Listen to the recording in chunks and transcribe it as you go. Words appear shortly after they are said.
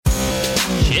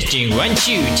Testing 1 2,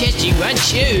 testing 1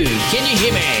 2. Can you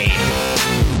hear me?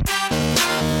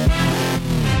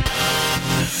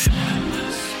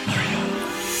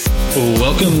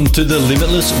 Welcome to the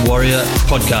Limitless Warrior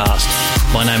podcast.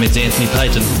 My name is Anthony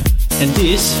Payton, and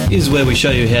this is where we show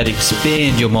you how to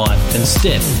expand your mind and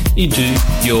step into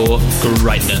your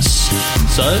greatness.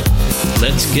 So,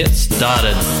 let's get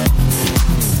started.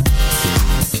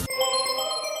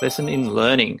 Lesson in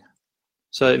learning.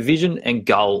 So, vision and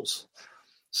goals.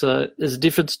 So, there's a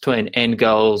difference between end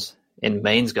goals and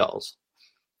means goals.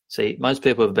 See, most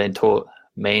people have been taught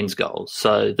means goals.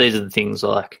 So, these are the things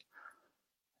like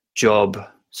job.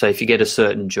 So, if you get a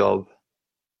certain job,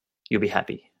 you'll be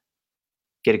happy.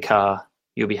 Get a car,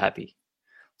 you'll be happy.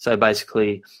 So,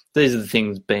 basically, these are the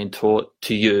things being taught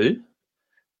to you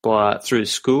through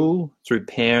school, through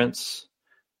parents,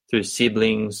 through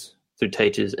siblings, through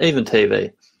teachers, even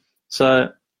TV.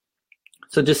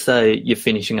 So just say you're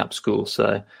finishing up school.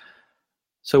 So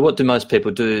what do most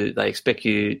people do? They expect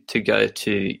you to go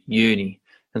to uni.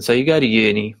 And so you go to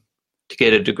uni to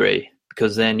get a degree,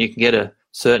 because then you can get a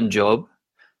certain job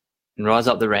and rise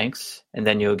up the ranks, and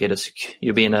then you'll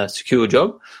be in a secure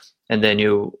job, and then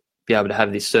you'll be able to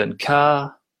have this certain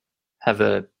car, have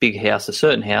a big house, a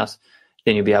certain house,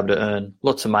 then you'll be able to earn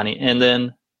lots of money, and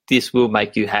then this will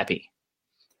make you happy.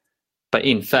 But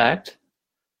in fact,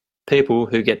 people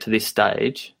who get to this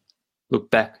stage look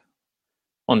back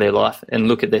on their life and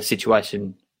look at their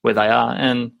situation where they are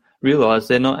and realize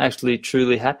they're not actually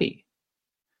truly happy.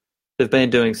 They've been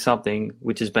doing something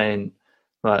which has been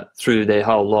through their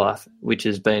whole life, which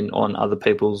has been on other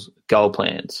people's goal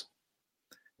plans.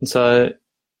 And so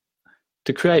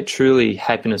to create truly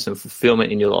happiness and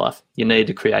fulfillment in your life, you need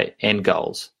to create end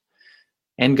goals.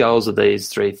 End goals are these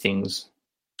three things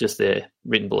just there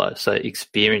written below. So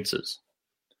experiences.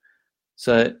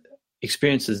 So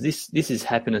experiences, this is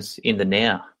happiness in the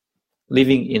now,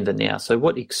 living in the now. So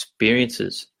what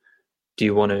experiences do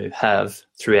you want to have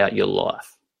throughout your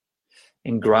life?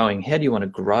 And growing, how do you want to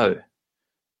grow?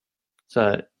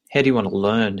 So how do you want to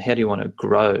learn? How do you want to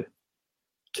grow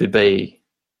to be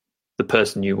the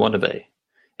person you want to be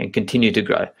and continue to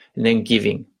grow? And then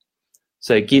giving.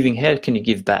 So giving, how can you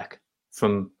give back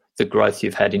from the growth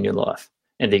you've had in your life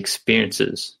and the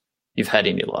experiences you've had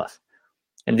in your life?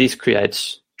 And this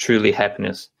creates truly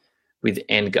happiness with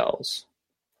end goals.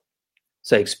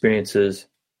 So experiences,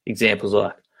 examples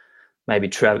like maybe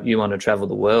you want to travel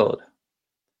the world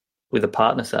with a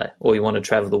partner, say, or you want to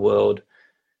travel the world,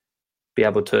 be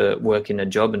able to work in a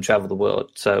job and travel the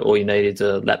world. So all you need is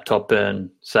a laptop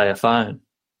and, say, a phone.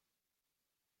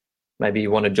 Maybe you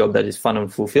want a job that is fun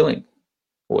and fulfilling,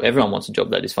 or everyone wants a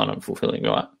job that is fun and fulfilling,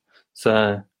 right?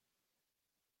 So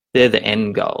they're the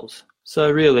end goals. So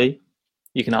really,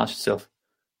 you can ask yourself,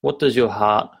 what does your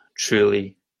heart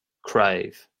truly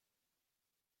crave?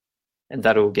 And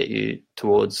that'll get you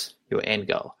towards your end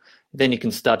goal. Then you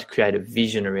can start to create a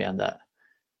vision around that.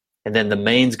 And then the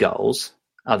means goals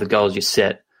are the goals you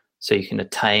set so you can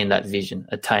attain that vision,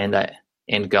 attain that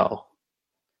end goal.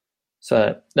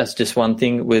 So that's just one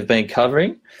thing we've been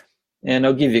covering. And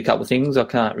I'll give you a couple of things. I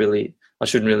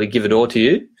shouldn't really give it all to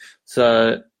you.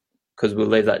 So, because we'll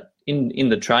leave that in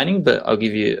the training, but I'll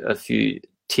give you a few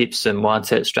tips and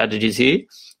mindset strategies here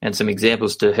and some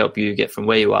examples to help you get from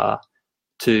where you are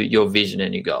to your vision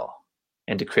and your goal,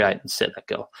 and to create and set that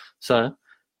goal. So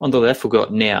on the left, we've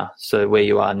got now, so where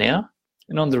you are now.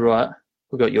 And on the right,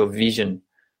 we've got your vision,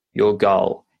 your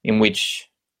goal, in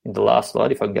the last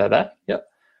slide, if I can go back, yep.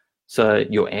 So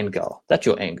your end goal, that's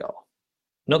your end goal.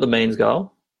 Not the means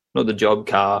goal, not the job,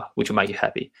 car, which will make you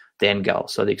happy, the end goal.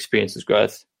 So the experiences,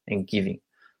 growth, and giving.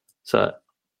 So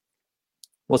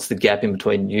what's the gap in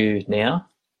between you now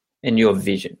and your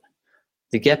vision?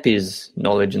 The gap is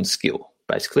knowledge and skill,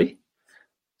 basically.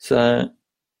 So,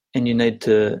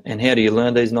 and how do you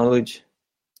learn these knowledge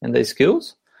and these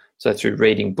skills? So through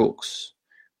reading books,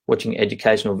 watching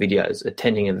educational videos,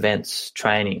 attending events,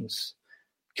 trainings,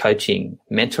 coaching,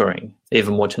 mentoring,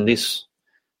 even watching this,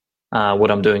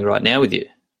 what I'm doing right now with you.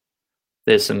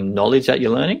 There's some knowledge that you're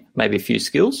learning, maybe a few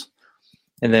skills.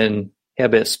 And then how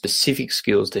about specific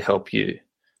skills to help you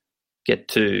get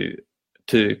to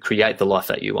create the life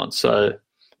that you want? So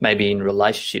maybe in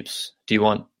relationships, do you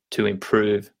want to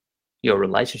improve your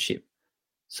relationship?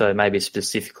 So maybe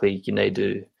specifically you need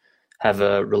to have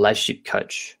a relationship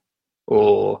coach,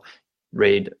 or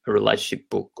read a relationship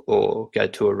book, or go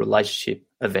to a relationship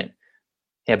event.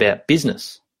 How about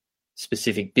business?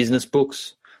 Specific business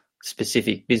books,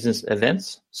 specific business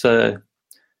events. So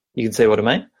you can see what I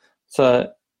mean.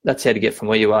 So that's how to get from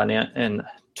where you are now and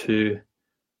to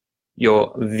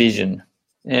your vision.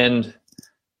 And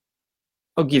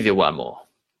I'll give you one more.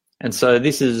 And so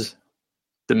this is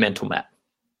the mental map.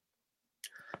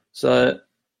 So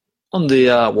on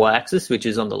the y-axis, which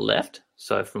is on the left,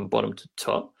 so from bottom to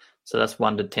top, so that's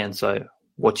 1 to 10, so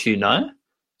what you know,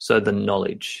 so the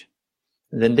knowledge.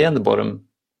 And then down the bottom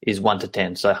is 1 to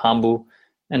 10, so humble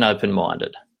and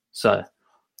open-minded. So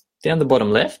down the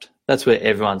bottom left, that's where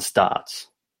everyone starts.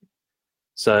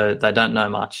 So they don't know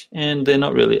much and they're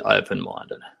not really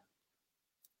open-minded.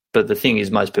 But the thing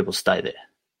is, most people stay there.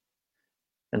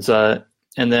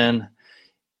 And then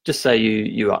just say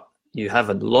you have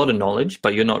a lot of knowledge,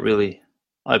 but you're not really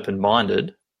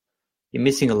open-minded. You're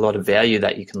missing a lot of value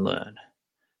that you can learn.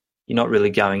 You're not really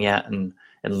going out and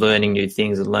learning new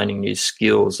things and learning new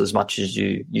skills as much as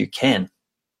you can.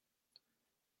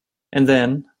 And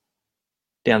then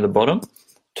down the bottom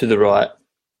to the right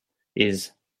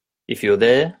is if you're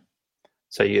there,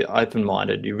 so you're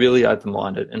open-minded, you're really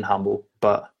open-minded and humble,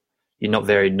 but you're not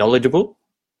very knowledgeable.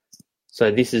 So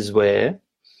this is where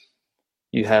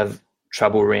you have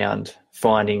trouble around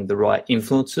finding the right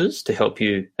influences to help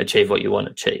you achieve what you want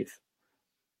to achieve,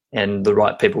 and the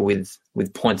right people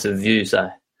with points of view,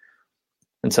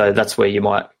 and so that's where you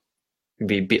might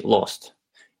be a bit lost.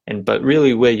 But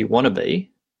really where you want to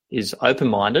be is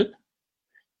open-minded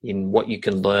in what you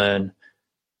can learn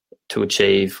to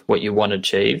achieve what you want to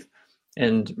achieve,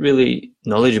 and really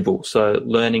knowledgeable, so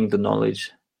learning the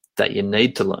knowledge that you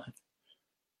need to learn.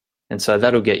 And so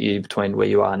that'll get you between where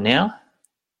you are now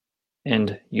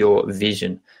and your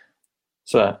vision.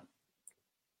 So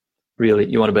really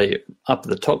you want to be up at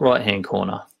the top right-hand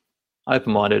corner,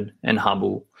 open-minded and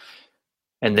humble,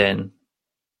 and then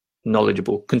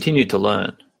knowledgeable. Continue to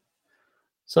learn.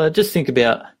 So just think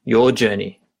about your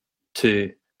journey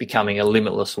to becoming a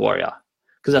limitless warrior,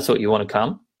 because that's what you want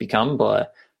to become by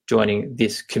joining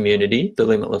this community, the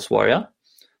Limitless Warrior.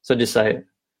 So just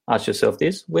ask yourself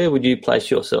this: where would you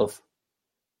place yourself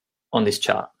on this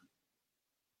chart?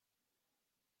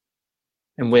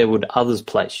 And where would others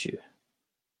place you?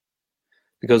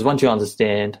 Because once you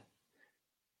understand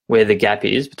where the gap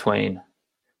is between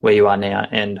where you are now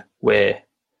and where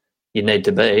you need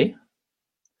to be,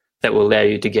 that will allow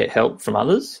you to get help from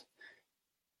others.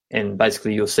 And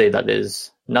basically you'll see that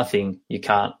there's nothing you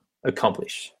can't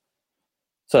accomplish.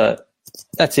 So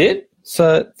that's it.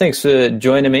 So thanks for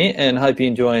joining me, and hope you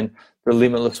enjoy the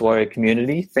Limitless Warrior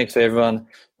community. Thanks for everyone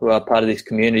who are part of this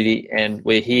community, and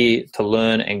we're here to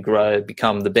learn and grow,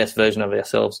 become the best version of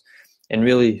ourselves, and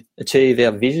really achieve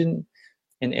our vision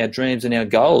and our dreams and our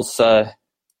goals. So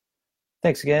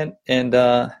thanks again, and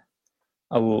I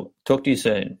will talk to you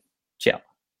soon. Ciao.